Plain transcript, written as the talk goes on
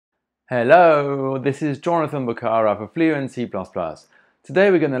Hello, this is Jonathan Bukhara for Fluent C++. Today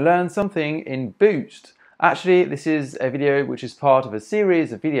we're going to learn something in Boost. Actually, this is a video which is part of a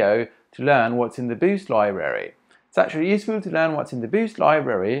series of video to learn what's in the Boost library. It's actually useful to learn what's in the Boost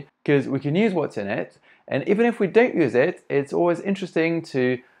library because we can use what's in it, and even if we don't use it, it's always interesting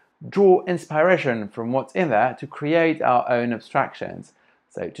to draw inspiration from what's in there to create our own abstractions.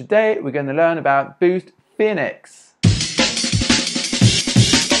 So today we're going to learn about Boost Phoenix.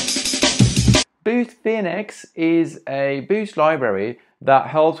 Boost Phoenix is a Boost library that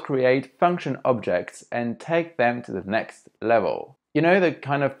helps create function objects and take them to the next level. You know, the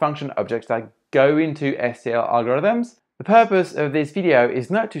kind of function objects that go into STL algorithms? The purpose of this video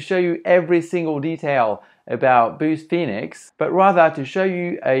is not to show you every single detail about Boost Phoenix, but rather to show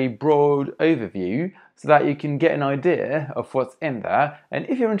you a broad overview so that you can get an idea of what's in there. And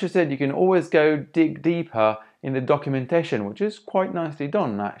if you're interested, you can always go dig deeper in the documentation, which is quite nicely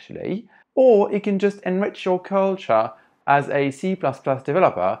done actually. Or it can just enrich your culture as a C++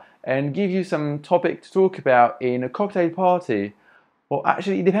 developer and give you some topic to talk about in a cocktail party. Well,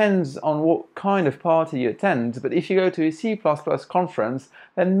 actually, it depends on what kind of party you attend, but if you go to a C++ conference,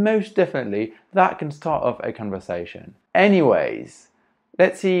 then most definitely that can start off a conversation. Anyways,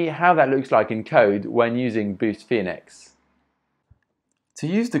 let's see how that looks like in code when using Boost Phoenix. To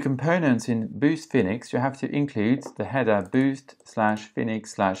use the components in Boost Phoenix, you have to include the header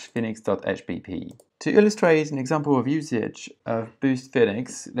boost/phoenix/phoenix.hpp. To illustrate an example of usage of Boost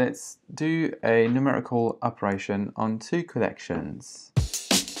Phoenix, let's do a numerical operation on two collections.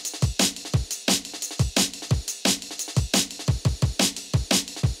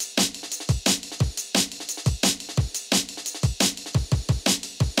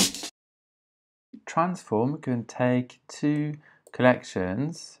 Transform can take two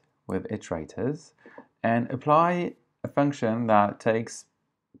collections with iterators and apply a function that takes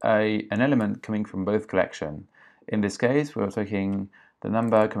an element coming from both collections. In this case, we're taking the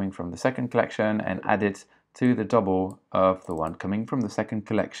number coming from the second collection and add it to the double of the one coming from the second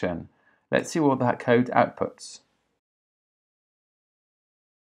collection. Let's see what that code outputs.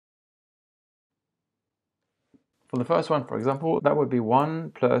 For the first one, for example, that would be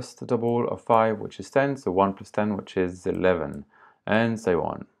 1 plus the double of 5, which is 10, so 1 plus 10, which is 11, and so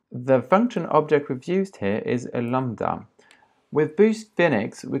on. The function object we've used here is a lambda. With Boost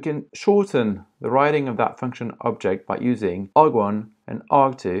Phoenix, we can shorten the writing of that function object by using arg1 and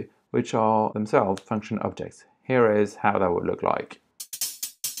arg2, which are themselves function objects. Here is how that would look like.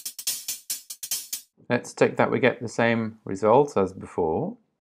 Let's check that we get the same results as before.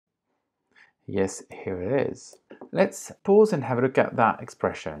 Yes, here it is. Let's pause and have a look at that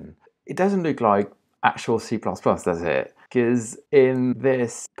expression. It doesn't look like actual C++, does it? Because in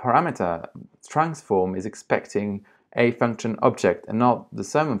this parameter, transform is expecting a function object and not the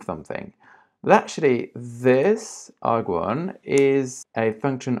sum of something. But actually, this arg1 is a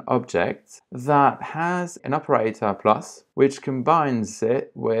function object that has an operator plus, which combines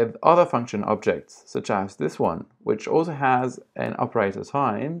it with other function objects, such as this one, which also has an operator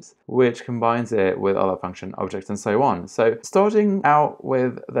times, which combines it with other function objects, and so on. So starting out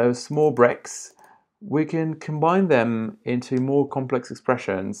with those small bricks, we can combine them into more complex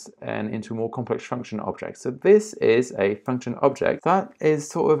expressions and into more complex function objects. So this is a function object that is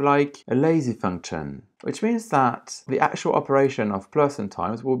sort of like a lazy function, which means that the actual operation of plus and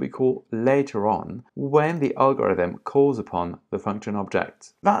times will be called later on when the algorithm calls upon the function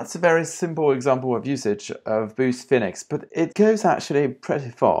object. That's a very simple example of usage of Boost Phoenix, but it goes actually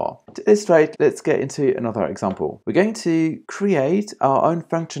pretty far. To illustrate, let's get into another example. We're going to create our own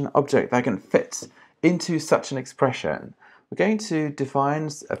function object that can fit into such an expression. We're going to define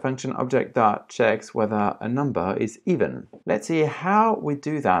a function object that checks whether a number is even. Let's see how we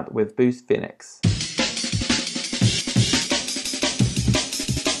do that with Boost Phoenix.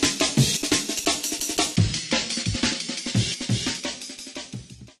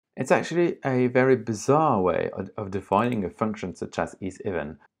 It's actually a very bizarre way of defining a function such as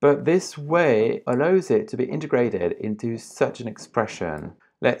isEven, but this way allows it to be integrated into such an expression.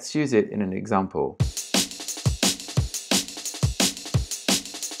 Let's use it in an example.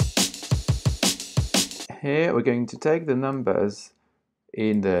 Here we're going to take the numbers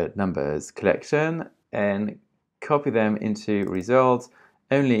in the numbers collection and copy them into results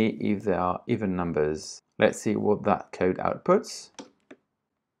only if they are even numbers. Let's see what that code outputs.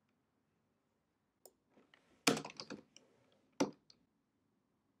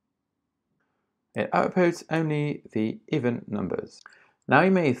 It outputs only the even numbers. Now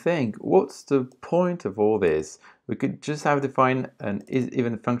you may think, what's the point of all this? We could just have defined an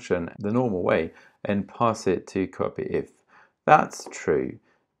isEven function the normal way and pass it to copyIf. That's true,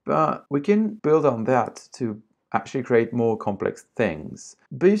 but we can build on that to actually create more complex things.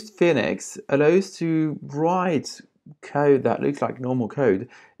 Boost Phoenix allows to write code that looks like normal code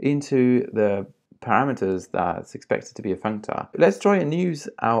into the parameters that's expected to be a functor. Let's try and use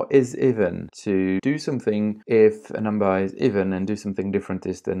our isEven to do something if a number is even and do something different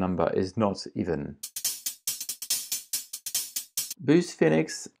if the number is not even. Boost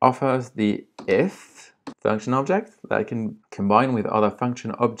Phoenix offers the if function object that can combine with other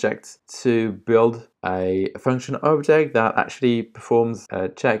function objects to build a function object that actually performs a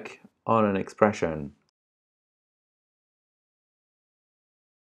check on an expression.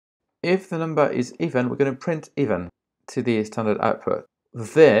 If the number is even, we're going to print even to the standard output.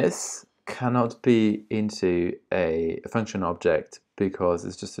 This cannot be into a function object because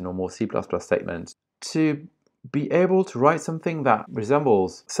it's just a normal C++ statement. To be able to write something that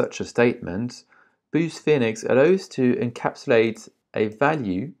resembles such a statement, Boost Phoenix allows to encapsulate a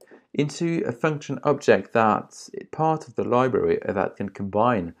value into a function object that's part of the library that can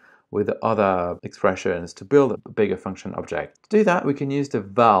combine with other expressions to build a bigger function object. To do that, we can use the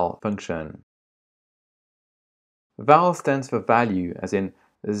val function. Val stands for value, as in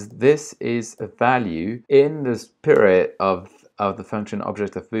this is a value in the spirit of the function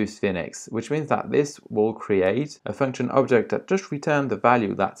object of Boost Phoenix, which means that this will create a function object that just returns the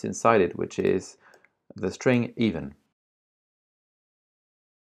value that's inside it, which is the string even.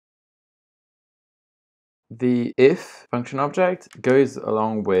 The if function object goes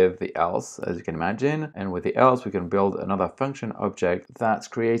along with the else, as you can imagine, and with the else we can build another function object that's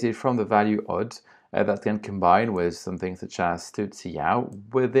created from the value odd that can combine with something such as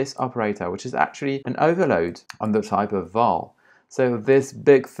std_cout with this operator, which is actually an overload on the type of val. So this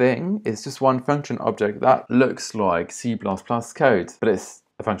big thing is just one function object that looks like C++ code, but it's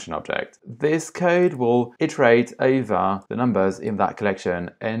a function object. This code will iterate over the numbers in that collection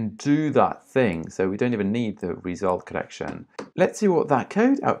and do that thing, so we don't even need the result collection. Let's see what that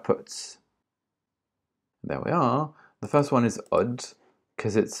code outputs. There we are. The first one is odd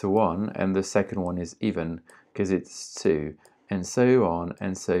because it's 1, and the second one is even because it's 2, and so on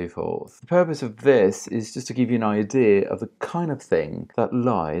and so forth. The purpose of this is just to give you an idea of the kind of thing that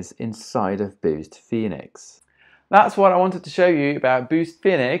lies inside of Boost Phoenix. That's what I wanted to show you about Boost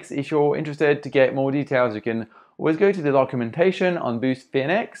Phoenix. If you're interested to get more details, you can always go to the documentation on Boost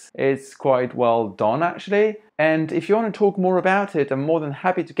Phoenix. It's quite well done actually. And if you want to talk more about it, I'm more than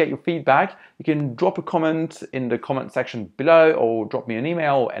happy to get your feedback. You can drop a comment in the comment section below or drop me an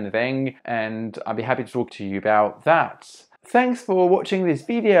email or anything, and I'll be happy to talk to you about that. Thanks for watching this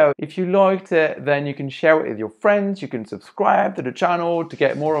video. If you liked it, then you can share it with your friends. You can subscribe to the channel to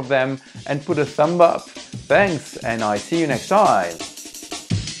get more of them and put a thumb up. Thanks, and I see you next time.